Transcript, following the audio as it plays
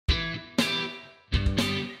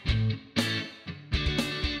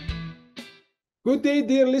Good day,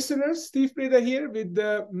 dear listeners. Steve Preda here with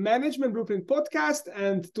the Management Blueprint podcast.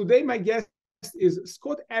 And today my guest is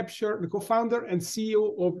Scott Absher, the co-founder and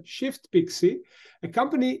CEO of ShiftPixy, a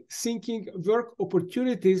company seeking work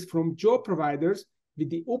opportunities from job providers with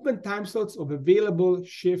the open time slots of available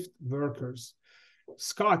shift workers.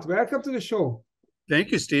 Scott, welcome to the show. Thank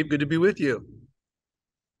you, Steve. Good to be with you.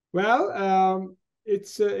 Well,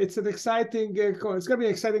 it's an exciting it's going to be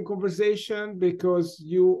an exciting conversation because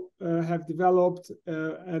you have developed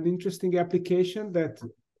an interesting application that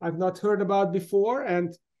I've not heard about before,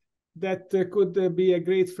 and that could be a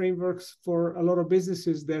great framework for a lot of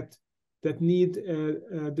businesses that need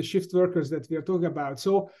the shift workers that we are talking about.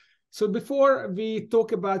 So before we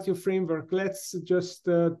talk about your framework, let's just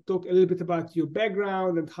talk a little bit about your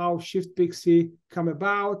background and how ShiftPixy come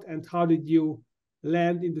about, and how did you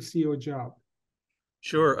land in the CEO job?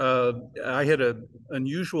 Sure. I had an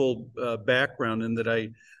unusual background in that I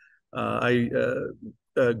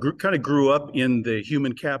grew up in the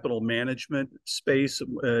human capital management space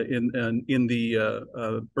in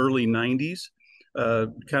the early 90s.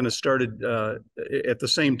 Kind of started at the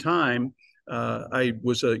same time. I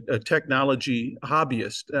was a technology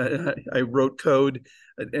hobbyist. I wrote code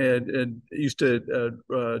and used to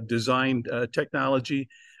design technology.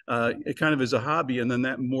 It kind of as a hobby, and then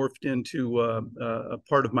that morphed into a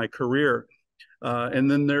part of my career.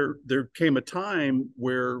 And then there came a time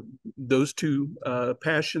where those two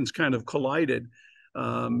passions kind of collided.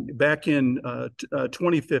 Back in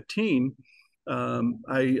 2015,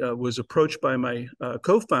 I was approached by my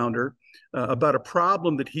co-founder about a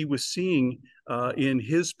problem that he was seeing in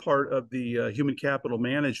his part of the human capital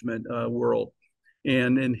management world.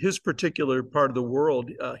 And in his particular part of the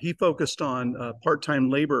world, he focused on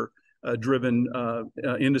part-time labor driven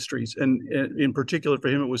industries. And in particular for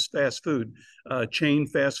him, it was fast food, chain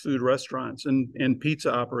fast food restaurants and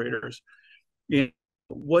pizza operators. And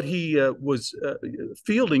what he was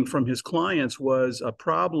fielding from his clients was a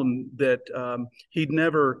problem that he'd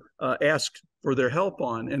never asked for their help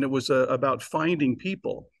on. And it was about finding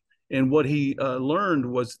people. And what he learned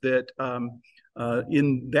was that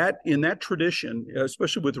in that tradition,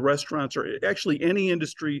 especially with restaurants or actually any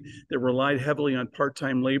industry that relied heavily on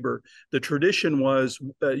part-time labor, the tradition was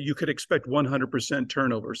you could expect 100%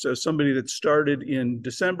 turnover. So somebody that started in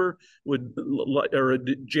December or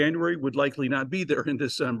January would likely not be there in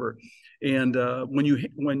December. And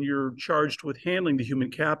when you're charged with handling the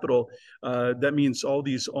human capital, that means all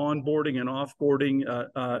these onboarding and offboarding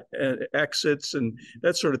exits and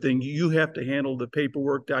that sort of thing. You have to handle the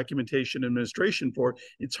paperwork, documentation, administration for.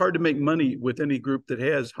 It's hard to make money with any group that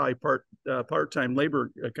has high part-time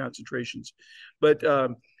labor concentrations. But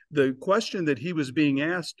the question that he was being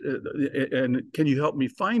asked, and can you help me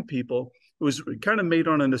find people? It was kind of made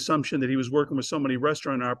on an assumption that he was working with so many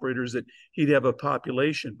restaurant operators that he'd have a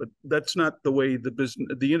population, but that's not the way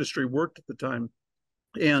the industry worked at the time.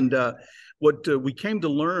 And what we came to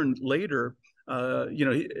learn later,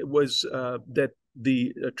 was that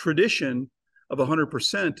the tradition of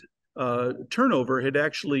 100% turnover had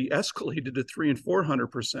actually escalated to 300% and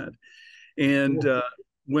 400%. And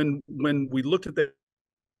when we looked at that,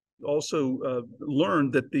 also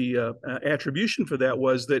learned that the attribution for that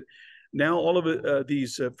was that now all of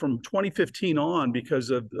these from 2015 on, because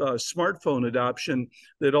of smartphone adoption,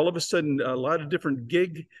 that all of a sudden a lot of different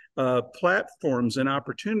gig platforms and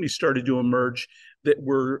opportunities started to emerge that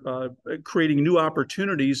were creating new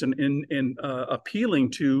opportunities and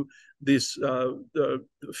appealing to this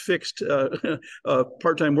fixed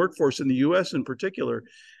part-time workforce in the U.S. in particular.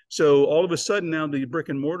 So all of a sudden now the brick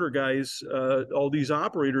and mortar guys, all these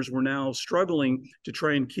operators were now struggling to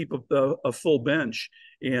try and keep a full bench.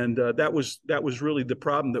 And that was really the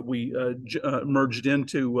problem that we merged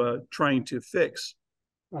into trying to fix.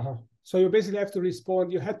 So you basically had to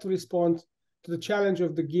respond to the challenge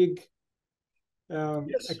of the gig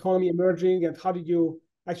economy emerging, and how did you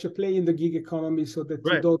actually play in the gig economy so that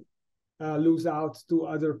you don't lose out to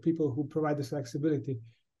other people who provide the flexibility.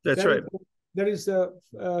 That's right. That is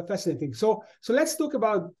fascinating. So let's talk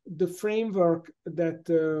about the framework that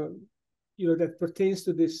that pertains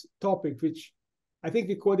to this topic, which I think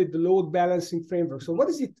we called it the load balancing framework. So what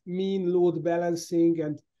does it mean, load balancing,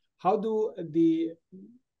 and how do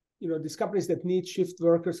these companies that need shift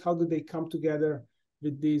workers, how do they come together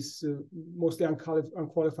with these mostly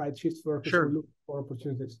unqualified shift workers who look for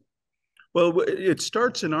opportunities? Well, it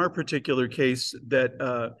starts in our particular case that,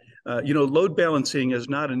 load balancing is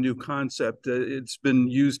not a new concept. It's been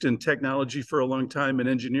used in technology for a long time and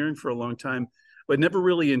engineering for a long time, but never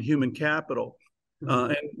really in human capital.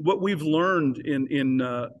 And what we've learned in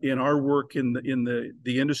our work in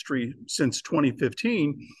the industry since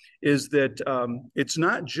 2015 is that it's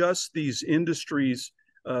not just these industries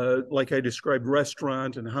like I described,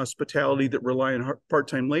 restaurant and hospitality, that rely on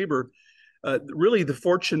part-time labor. Really, the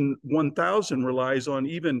Fortune 1000 relies on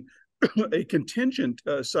even a contingent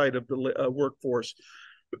side of the workforce,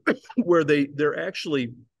 where they're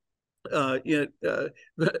actually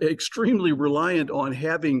extremely reliant on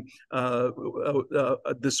having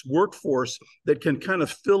this workforce that can kind of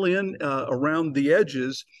fill in around the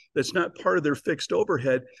edges, that's not part of their fixed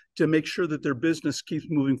overhead, to make sure that their business keeps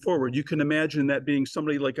moving forward. You can imagine that being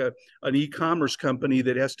somebody like an e-commerce company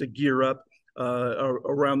that has to gear up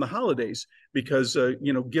around the holidays because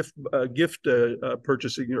gift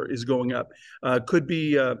purchasing is going up. Could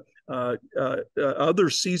be other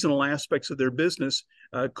seasonal aspects of their business.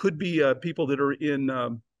 Could be people that are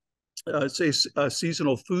in say a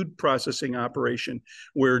seasonal food processing operation,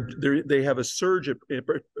 where they have a surge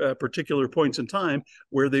at particular points in time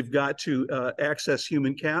where they've got to access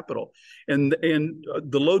human capital. And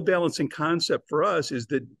the load balancing concept for us is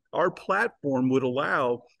that our platform would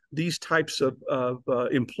allow these types of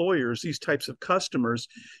employers, these types of customers,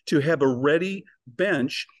 to have a ready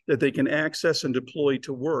bench that they can access and deploy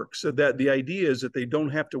to work. So that the idea is that they don't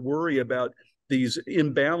have to worry about these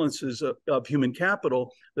imbalances of human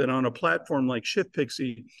capital, that on a platform like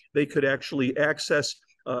ShiftPixy, they could actually access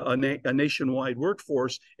a nationwide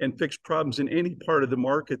workforce and fix problems in any part of the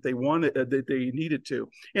market they wanted, that they needed to,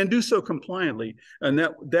 and do so compliantly. And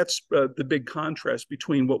that's the big contrast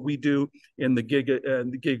between what we do in the gig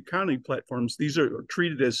economy platforms. These are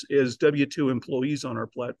treated as W-2 employees on our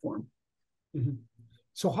platform. Mm-hmm.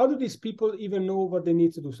 So how do these people even know what they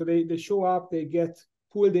need to do? So they show up, they get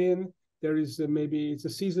pulled in. There is maybe it's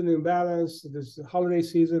a seasonal imbalance. There's a holiday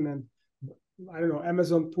season, and I don't know,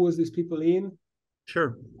 Amazon pulls these people in.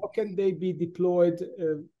 Sure. How can they be deployed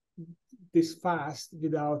this fast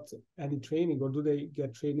without any training, or do they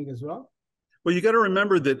get training as well? Well, you got to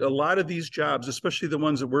remember that a lot of these jobs, especially the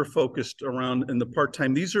ones that we're focused around in the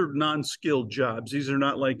part-time, these are non-skilled jobs. These are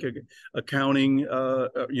not like accounting,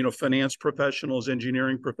 finance professionals,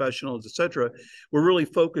 engineering professionals, et cetera. We're really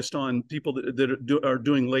focused on people that are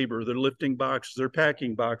doing labor. They're lifting boxes, they're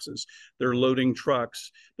packing boxes, they're loading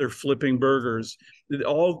trucks, they're flipping burgers,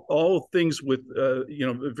 all things with,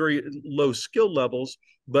 very low skill levels,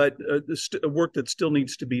 but work that still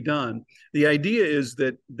needs to be done. The idea is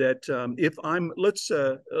that if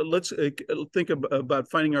let's think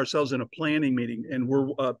about finding ourselves in a planning meeting, and we're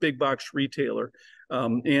a big box retailer,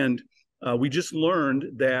 and we just learned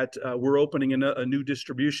that we're opening a new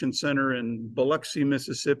distribution center in Biloxi,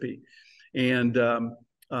 Mississippi, and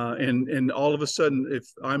all of a sudden, if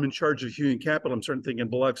I'm in charge of human capital, I'm starting thinking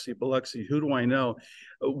Biloxi, who do I know?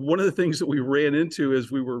 One of the things that we ran into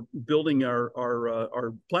as we were building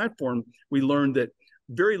our platform, we learned that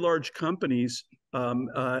very large companies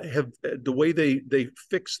have the way they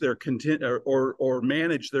fix their contingent or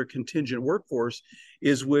manage their contingent workforce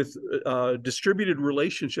is with distributed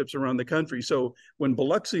relationships around the country. So when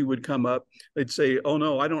Biloxi would come up, they'd say, "Oh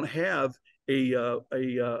no, I don't have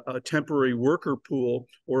a temporary worker pool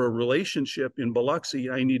or a relationship in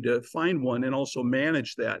Biloxi. I need to find one and also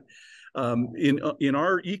manage that." In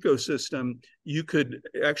our ecosystem, you could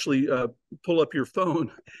actually pull up your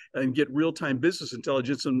phone and get real-time business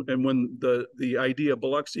intelligence. And when the idea of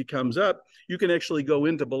Biloxi comes up, you can actually go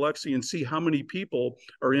into Biloxi and see how many people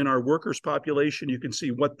are in our workers population. You can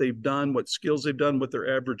see what they've done, what skills they've done, what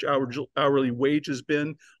their average hourly wage has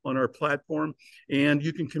been on our platform. And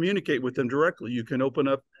you can communicate with them directly. You can open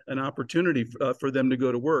up an opportunity for them to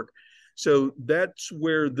go to work. So that's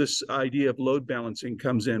where this idea of load balancing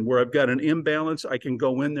comes in, where I've got an imbalance. I can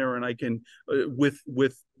go in there and I can, with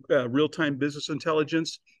real-time business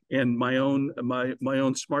intelligence and my own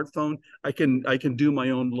smartphone, I can do my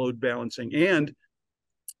own load balancing. And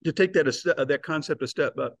to take that concept a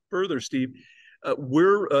step further, Steve,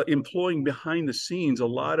 we're employing behind the scenes a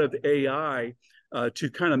lot of AI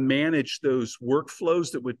to kind of manage those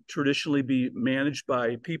workflows that would traditionally be managed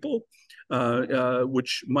by people.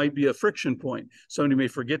 Which might be a friction point. Somebody may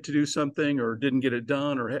forget to do something, or didn't get it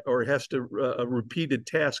done, or has to a repeated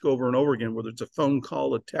task over and over again, whether it's a phone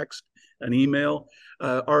call, a text, an email.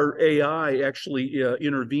 Our AI actually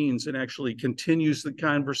intervenes and actually continues the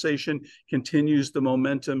conversation, continues the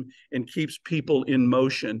momentum, and keeps people in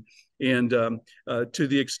motion. And to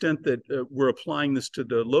the extent that we're applying this to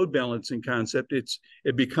the load balancing concept,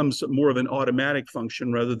 it becomes more of an automatic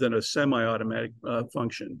function rather than a semi-automatic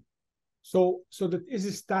function. So that is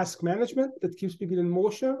this task management that keeps people in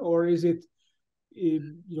motion, or is it,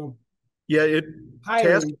 Yeah,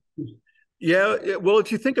 hiring? Yeah, well,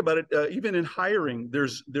 if you think about it, even in hiring,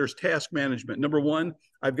 there's task management. Number one,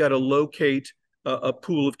 I've got to locate a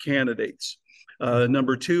pool of candidates.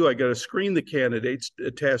 Number two, I got to screen the candidates.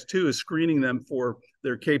 Task two is screening them for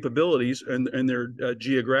their capabilities and their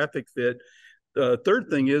geographic fit. Third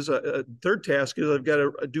thing is third task is I've got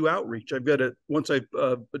to do outreach. I've got to once I've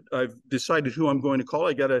decided who I'm going to call,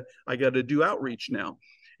 I got to do outreach now.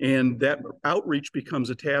 And that outreach becomes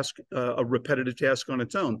a task, a repetitive task on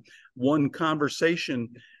its own. One conversation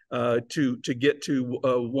to get to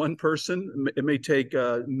one person, it may take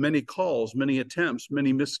many calls, many attempts,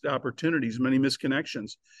 many missed opportunities, many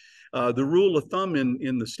misconnections. The rule of thumb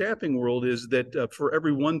in the staffing world is that for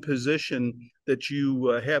every one position that you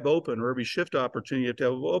have open, or every shift opportunity you have to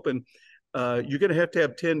have open, you're going to have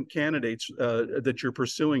 10 candidates that you're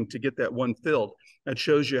pursuing to get that one filled. That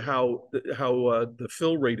shows you how the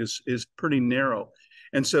fill rate is pretty narrow.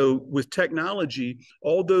 And so with technology,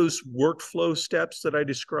 all those workflow steps that I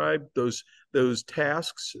described, those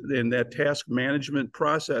tasks and that task management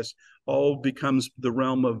process all becomes the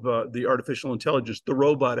realm of the artificial intelligence. The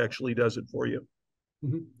robot actually does it for you.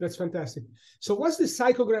 Mm-hmm. That's fantastic. So what's the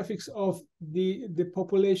psychographics of the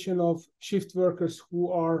population of shift workers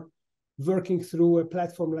who are working through a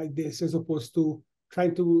platform like this, as opposed to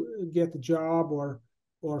trying to get a job or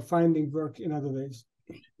finding work in other ways?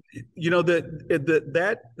 You know, the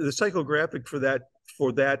psychographic for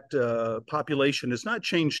that population has not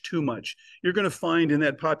changed too much. You're going to find in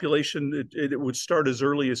that population it would start as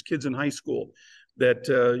early as kids in high school that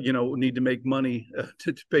need to make money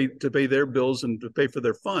to pay their bills and to pay for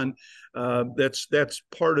their fun. That's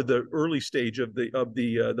part of the early stage of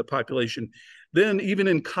the population. Then even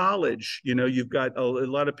in college, you've got a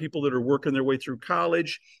lot of people that are working their way through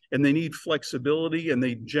college, and they need flexibility, and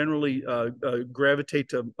they generally gravitate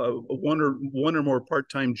to one or more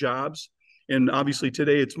part-time jobs. And obviously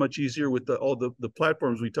today it's much easier with all the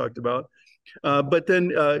platforms we talked about. But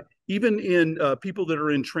then even in people that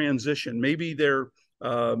are in transition, maybe they're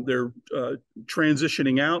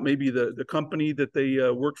transitioning out. Maybe the company that they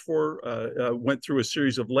worked for went through a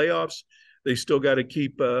series of layoffs. They still got to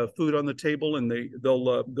keep food on the table, and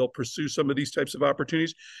they'll pursue some of these types of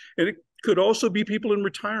opportunities. And it could also be people in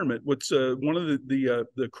retirement. What's one of the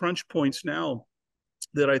crunch points now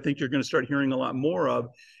that I think you're going to start hearing a lot more of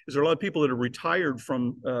is there are a lot of people that are retired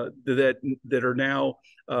from that are now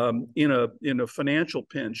in a financial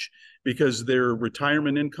pinch because their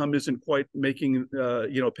retirement income isn't quite making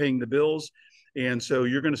paying the bills. And so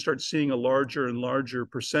you're going to start seeing a larger and larger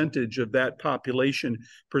percentage of that population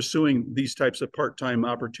pursuing these types of part-time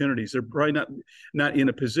opportunities. They're probably not in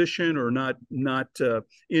a position or not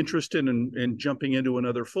interested in jumping into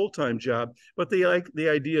another full-time job, but they like the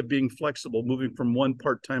idea of being flexible, moving from one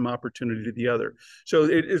part-time opportunity to the other. So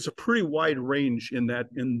it's a pretty wide range of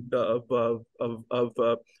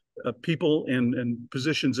people and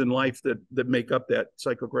positions in life that make up that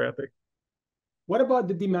psychographic. What about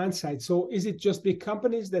the demand side? So is it just big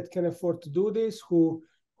companies that can afford to do this, who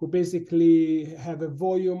basically have a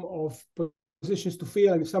volume of positions to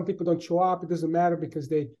fill, and if some people don't show up, it doesn't matter because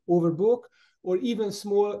they overbook? Or even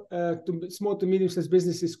small to medium-sized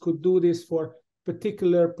businesses could do this for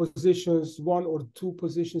particular positions, one or two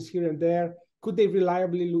positions here and there. Could they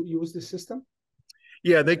reliably use the system?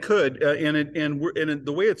 Yeah, they could, and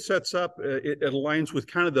the way it sets up, it aligns with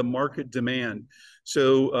kind of the market demand.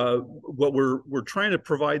 So what we're trying to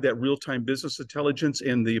provide that real-time business intelligence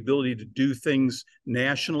and the ability to do things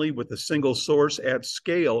nationally with a single source at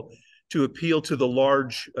scale to appeal to the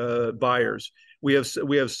large buyers. We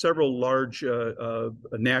have several large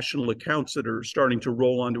national accounts that are starting to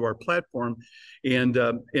roll onto our platform, and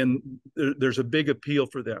there's a big appeal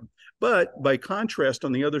for them. But by contrast,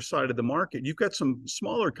 on the other side of the market, you've got some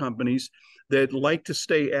smaller companies that like to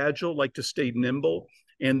stay agile, like to stay nimble,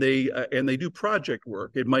 and they do project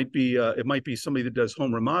work. It might be somebody that does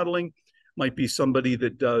home remodeling, might be somebody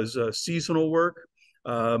that does seasonal work,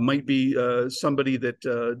 might be somebody that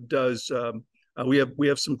does. We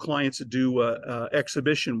have some clients that do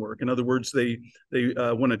exhibition work. In other words, they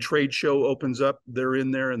when a trade show opens up, they're in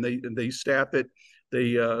there and they staff it.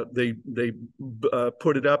 They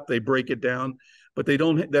put it up, they break it down, but they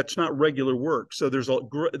don't. That's not regular work. So there's a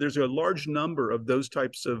large number of those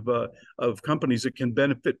types of companies that can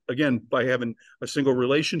benefit again by having a single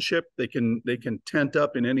relationship. They can tent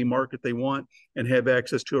up in any market they want and have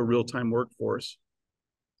access to a real-time workforce.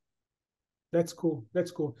 That's cool.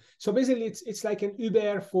 That's cool. So basically, it's like an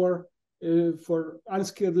Uber for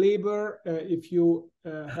unskilled labor. If you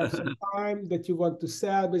have some time that you want to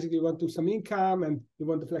sell, basically you want to some income and you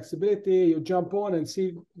want the flexibility, you jump on and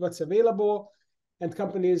see what's available. and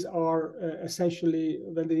companies are essentially,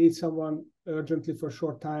 when they need someone urgently for a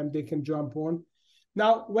short time, they can jump on.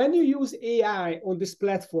 Now, when you use AI on this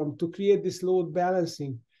platform to create this load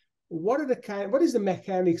balancing, what is the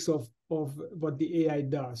mechanics of what the AI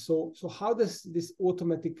does? So how does this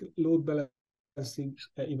automatic load balancing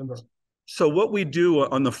even work? So what we do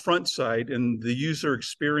on the front side and the user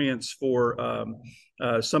experience for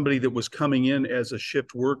somebody that was coming in as a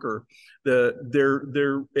shift worker,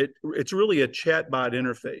 it's really a chatbot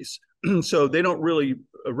interface. So they don't really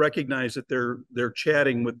recognize that they're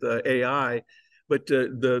chatting with the AI, but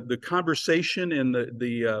the conversation and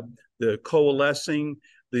the coalescing,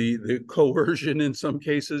 the coercion in some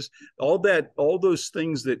cases, all those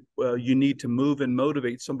things that you need to move and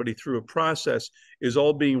motivate somebody through a process is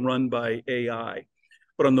all being run by AI.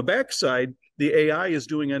 But on the backside, the AI is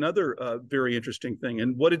doing another very interesting thing.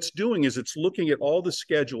 And what it's doing is it's looking at all the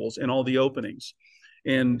schedules and all the openings.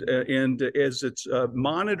 And as it's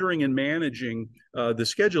monitoring and managing the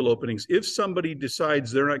schedule openings, if somebody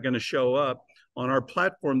decides they're not going to show up on our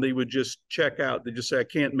platform, they would just check out. They just say, I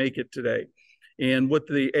can't make it today. And what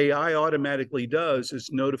the AI automatically does is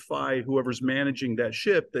notify whoever's managing that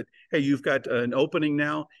shift that, hey, you've got an opening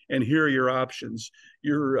now, and here are your options.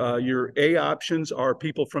 Your A options are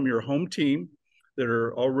people from your home team that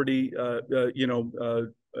are already,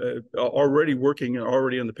 already working and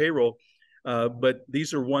already on the payroll. But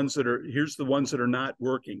these are ones here's the ones that are not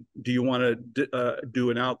working. Do you want to do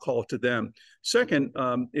an out call to them? Second,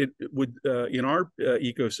 it would, in our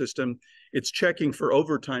ecosystem, it's checking for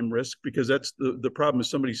overtime risk, because that's the problem is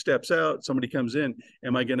somebody steps out, somebody comes in,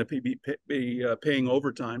 am I going to be paying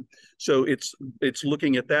overtime? So it's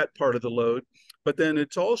looking at that part of the load. But then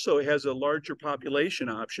it has a larger population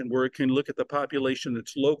option where it can look at the population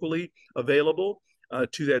that's locally available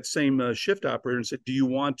to that same shift operator and say, do you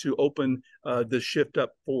want to open the shift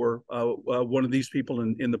up for one of these people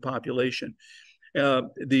in the population?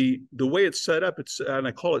 The way it's set up, and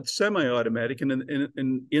I call it semi-automatic, and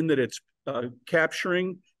in that it's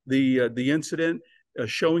capturing the incident,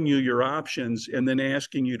 showing you your options, and then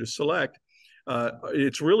asking you to select.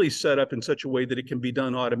 It's really set up in such a way that it can be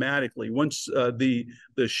done automatically. Once the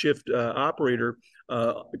shift operator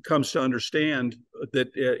comes to understand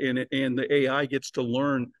that, and the AI gets to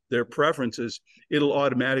learn their preferences, it'll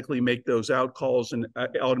automatically make those out calls and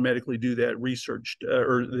automatically do that research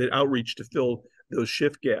or the outreach to fill those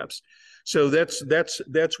shift gaps. So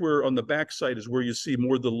that's where on the backside is where you see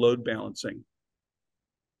more of the load balancing.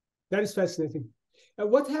 That is fascinating.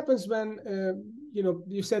 What happens when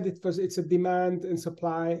you said it's a demand and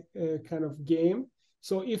supply kind of game?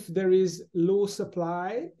 So if there is low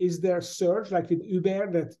supply, is there a surge like with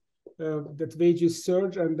Uber that wages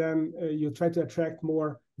surge, and then you try to attract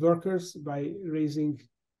more workers by raising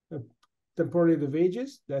temporarily the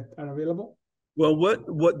wages that are available? Well,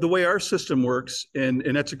 what the way our system works, and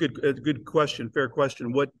that's a good question, fair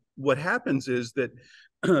question. What happens is that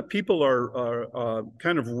people are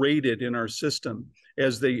kind of rated in our system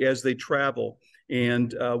as they travel.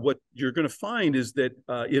 And what you're going to find is that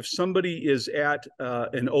if somebody is at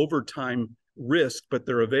an overtime risk, but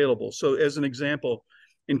they're available. So as an example,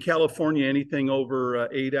 in California, anything over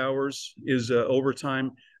 8 hours is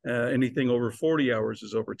overtime. Anything over 40 hours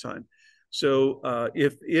is overtime. So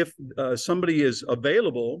if somebody is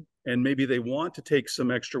available and maybe they want to take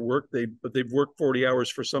some extra work, but they've worked 40 hours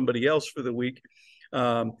for somebody else for the week,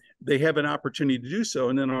 they have an opportunity to do so.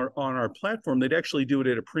 And then on our platform, they'd actually do it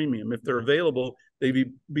at a premium. If they're available,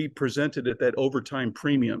 they'd be presented at that overtime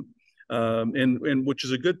premium, and which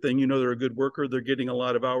is a good thing. They're a good worker. They're getting a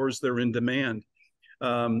lot of hours. They're in demand.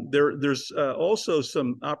 There's also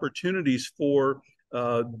some opportunities for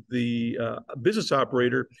the business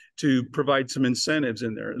operator to provide some incentives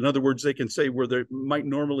in there. In other words, they can say where they might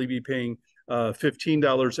normally be paying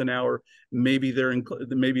 $15 an hour, maybe they're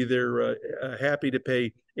happy to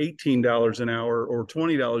pay $18 an hour or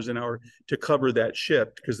 $20 an hour to cover that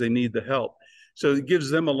shift because they need the help. So it gives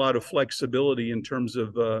them a lot of flexibility in terms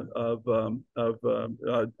of when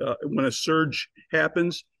a surge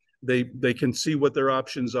happens, they can see what their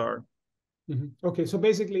options are. Mm-hmm. Okay, so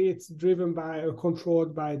basically it's driven by or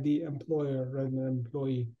controlled by the employer rather than an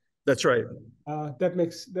employee. That's right.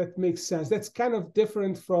 That makes sense. That's kind of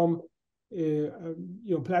different from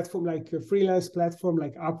platform like a freelance platform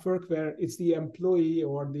like Upwork, where it's the employee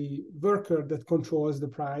or the worker that controls the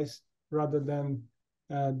price rather than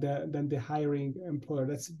the hiring employer.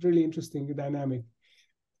 That's really interesting dynamic.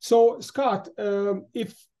 So Scott,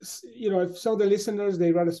 if some of the listeners,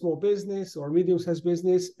 they run a small business or medium-sized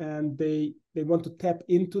business and they want to tap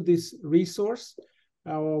into this resource,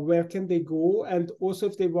 where can they go? And also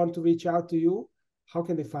if they want to reach out to you, how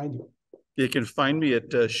can they find you? You can find me at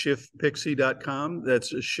ShiftPixy.com.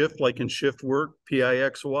 That's shift like in shift work,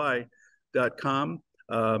 PIXY.com.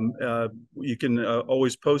 You can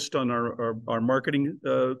always post on our marketing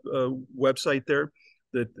website there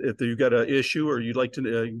that if you've got an issue or you'd like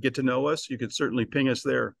to get to know us, you could certainly ping us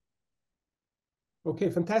there. Okay,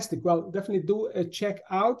 fantastic. Well, definitely do check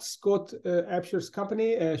out Scott Absher's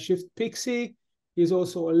company, ShiftPixy. He's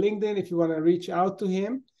also on LinkedIn if you want to reach out to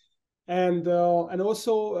him. And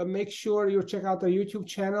also make sure you check out our YouTube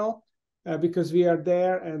channel because we are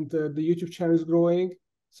there and the YouTube channel is growing.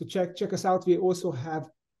 So check us out. We also have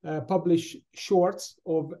publish shorts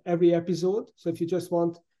of every episode. So if you just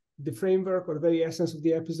want the framework or the very essence of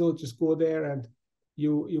the episode, just go there and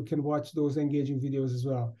you can watch those engaging videos as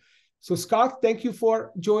well. So Scott, thank you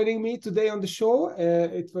for joining me today on the show.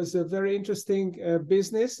 It was a very interesting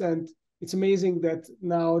business, and it's amazing that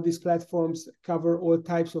now these platforms cover all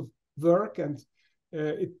types of work, and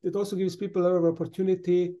it also gives people a lot of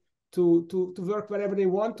opportunity to work whenever they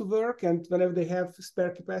want to work and whenever they have spare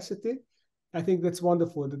capacity. I think that's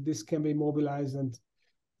wonderful that this can be mobilized and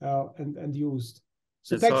used.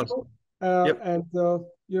 So That's thanks, awesome. and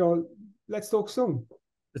let's talk soon.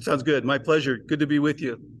 It sounds good. My pleasure. Good to be with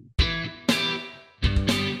you.